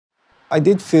I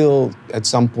did feel at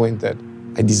some point that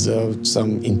I deserved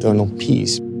some internal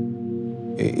peace.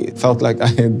 It felt like I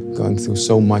had gone through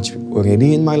so much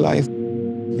already in my life.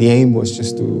 The aim was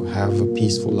just to have a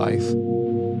peaceful life.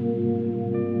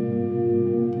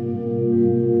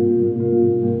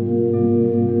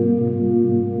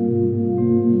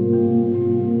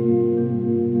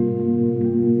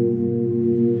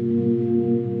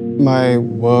 My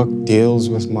work deals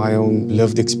with my own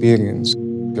lived experience.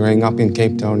 Growing up in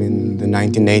Cape Town in the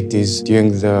 1980s,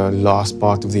 during the last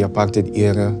part of the apartheid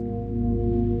era,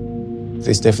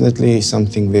 there's definitely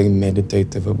something very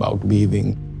meditative about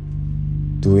weaving.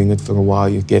 Doing it for a while,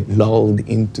 you get lulled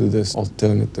into this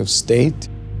alternative state.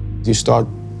 You start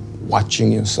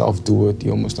watching yourself do it,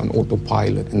 you're almost on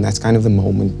autopilot, and that's kind of the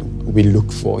moment we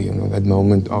look for, that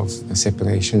moment of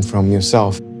separation from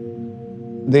yourself.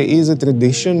 There is a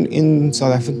tradition in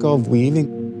South Africa of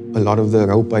weaving. A lot of the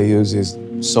rope I use is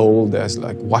sold as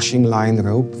like washing line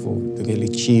rope for really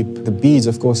cheap. The beads,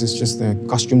 of course, is just the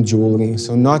costume jewelry,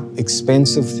 so not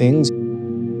expensive things.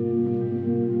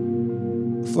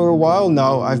 For a while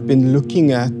now, I've been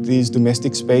looking at these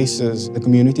domestic spaces, the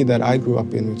community that I grew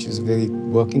up in, which is a very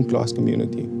working class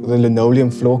community. The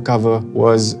linoleum floor cover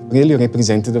was really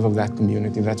representative of that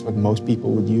community. That's what most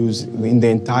people would use in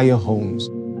their entire homes.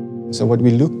 So what we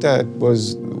looked at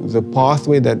was the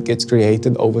pathway that gets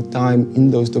created over time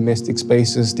in those domestic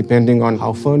spaces, depending on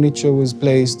how furniture was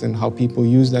placed and how people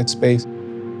use that space.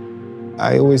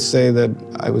 I always say that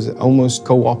I was almost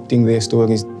co-opting their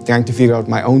stories, trying to figure out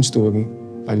my own story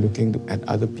by looking at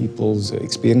other people's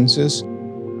experiences.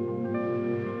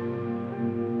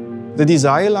 The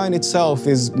desire line itself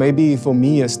is maybe, for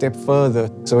me, a step further.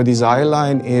 So a desire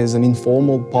line is an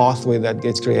informal pathway that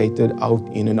gets created out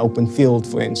in an open field,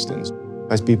 for instance.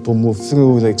 As people move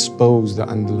through, they expose the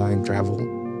underlying travel.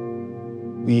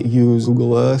 We use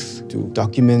Google Earth to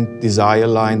document desire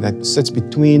line that sits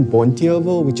between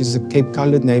Bonteheuwel, which is a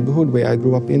Cape-colored neighborhood where I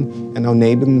grew up in, and our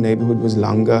neighboring neighborhood was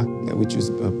Langa, which is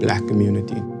a black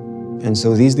community. And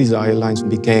so these desire lines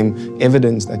became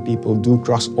evidence that people do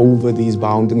cross over these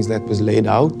boundaries that was laid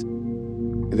out.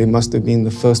 They must have been the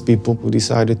first people who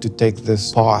decided to take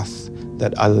this path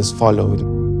that others followed.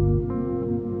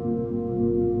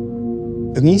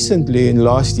 Recently, in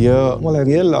last year, I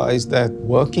realized that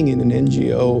working in an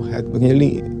NGO had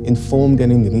really informed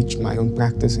and enriched my own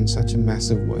practice in such a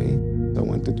massive way. I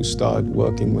wanted to start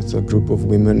working with a group of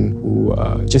women who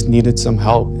just needed some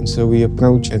help. And so we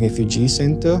approached a refugee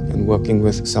center and working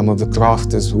with some of the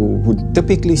crafters who would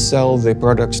typically sell their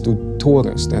products to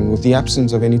tourists. And with the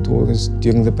absence of any tourists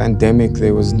during the pandemic,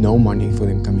 there was no money for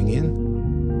them coming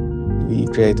in. We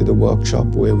created a workshop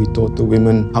where we taught the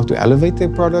women how to elevate their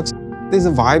products. There's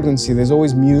a vibrancy, there's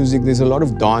always music, there's a lot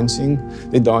of dancing.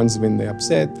 They dance when they're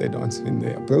upset, they dance when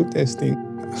they are protesting.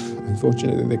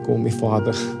 Unfortunately, they call me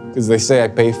father, because they say I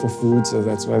pay for food, so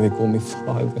that's why they call me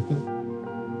father.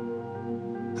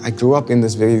 I grew up in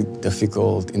this very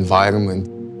difficult environment.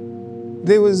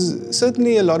 There was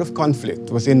certainly a lot of conflict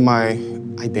within my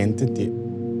identity.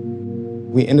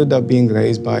 We ended up being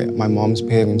raised by my mom's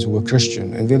parents who were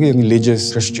Christian, and very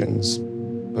religious Christians.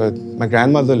 But my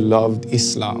grandmother loved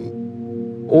Islam.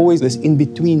 Always this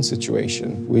in-between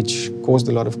situation, which caused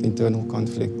a lot of internal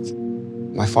conflict.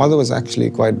 My father was actually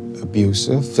quite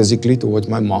abusive physically towards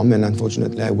my mom, and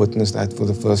unfortunately I witnessed that for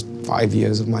the first 5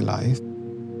 years of my life.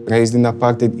 Raised in the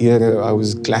apartheid era, I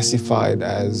was classified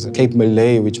as Cape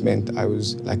Malay, which meant I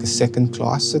was like a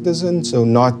second-class citizen, so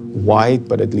not white,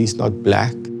 but at least not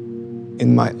black.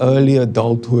 In my early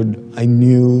adulthood, I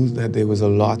knew that there was a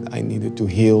lot I needed to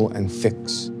heal and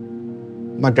fix.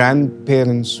 My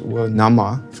grandparents were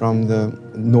Nama from the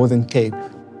Northern Cape.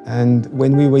 And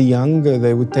when we were younger,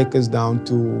 they would take us down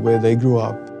to where they grew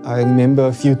up. I remember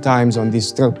a few times on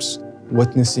these trips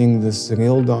witnessing this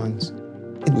rail dance.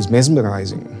 It was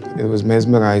mesmerizing. It was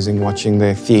mesmerizing watching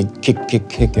their feet kick, kick,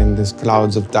 kick, and there's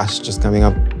clouds of dust just coming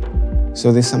up.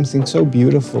 So there's something so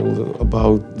beautiful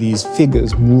about these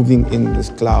figures moving in this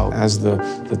cloud as the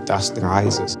dust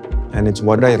rises. And it's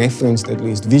what I referenced, at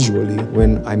least visually,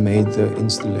 when I made the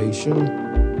installation.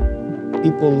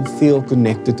 People feel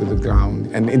connected to the ground,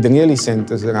 and it really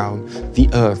centers around the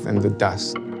earth and the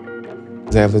dust.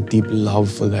 They have a deep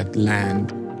love for that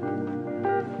land.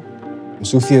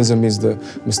 Sufism is the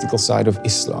mystical side of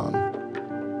Islam.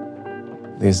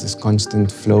 There's this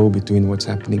constant flow between what's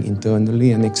happening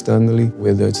internally and externally,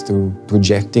 whether it's through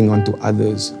projecting onto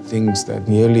others things that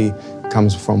really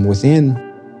comes from within,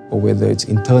 or whether it's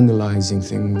internalizing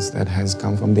things that has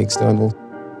come from the external.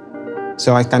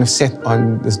 So I kind of set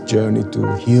on this journey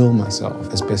to heal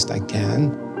myself as best I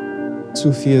can.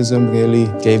 Sufism really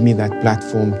gave me that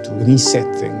platform to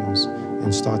reset things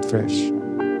and start fresh.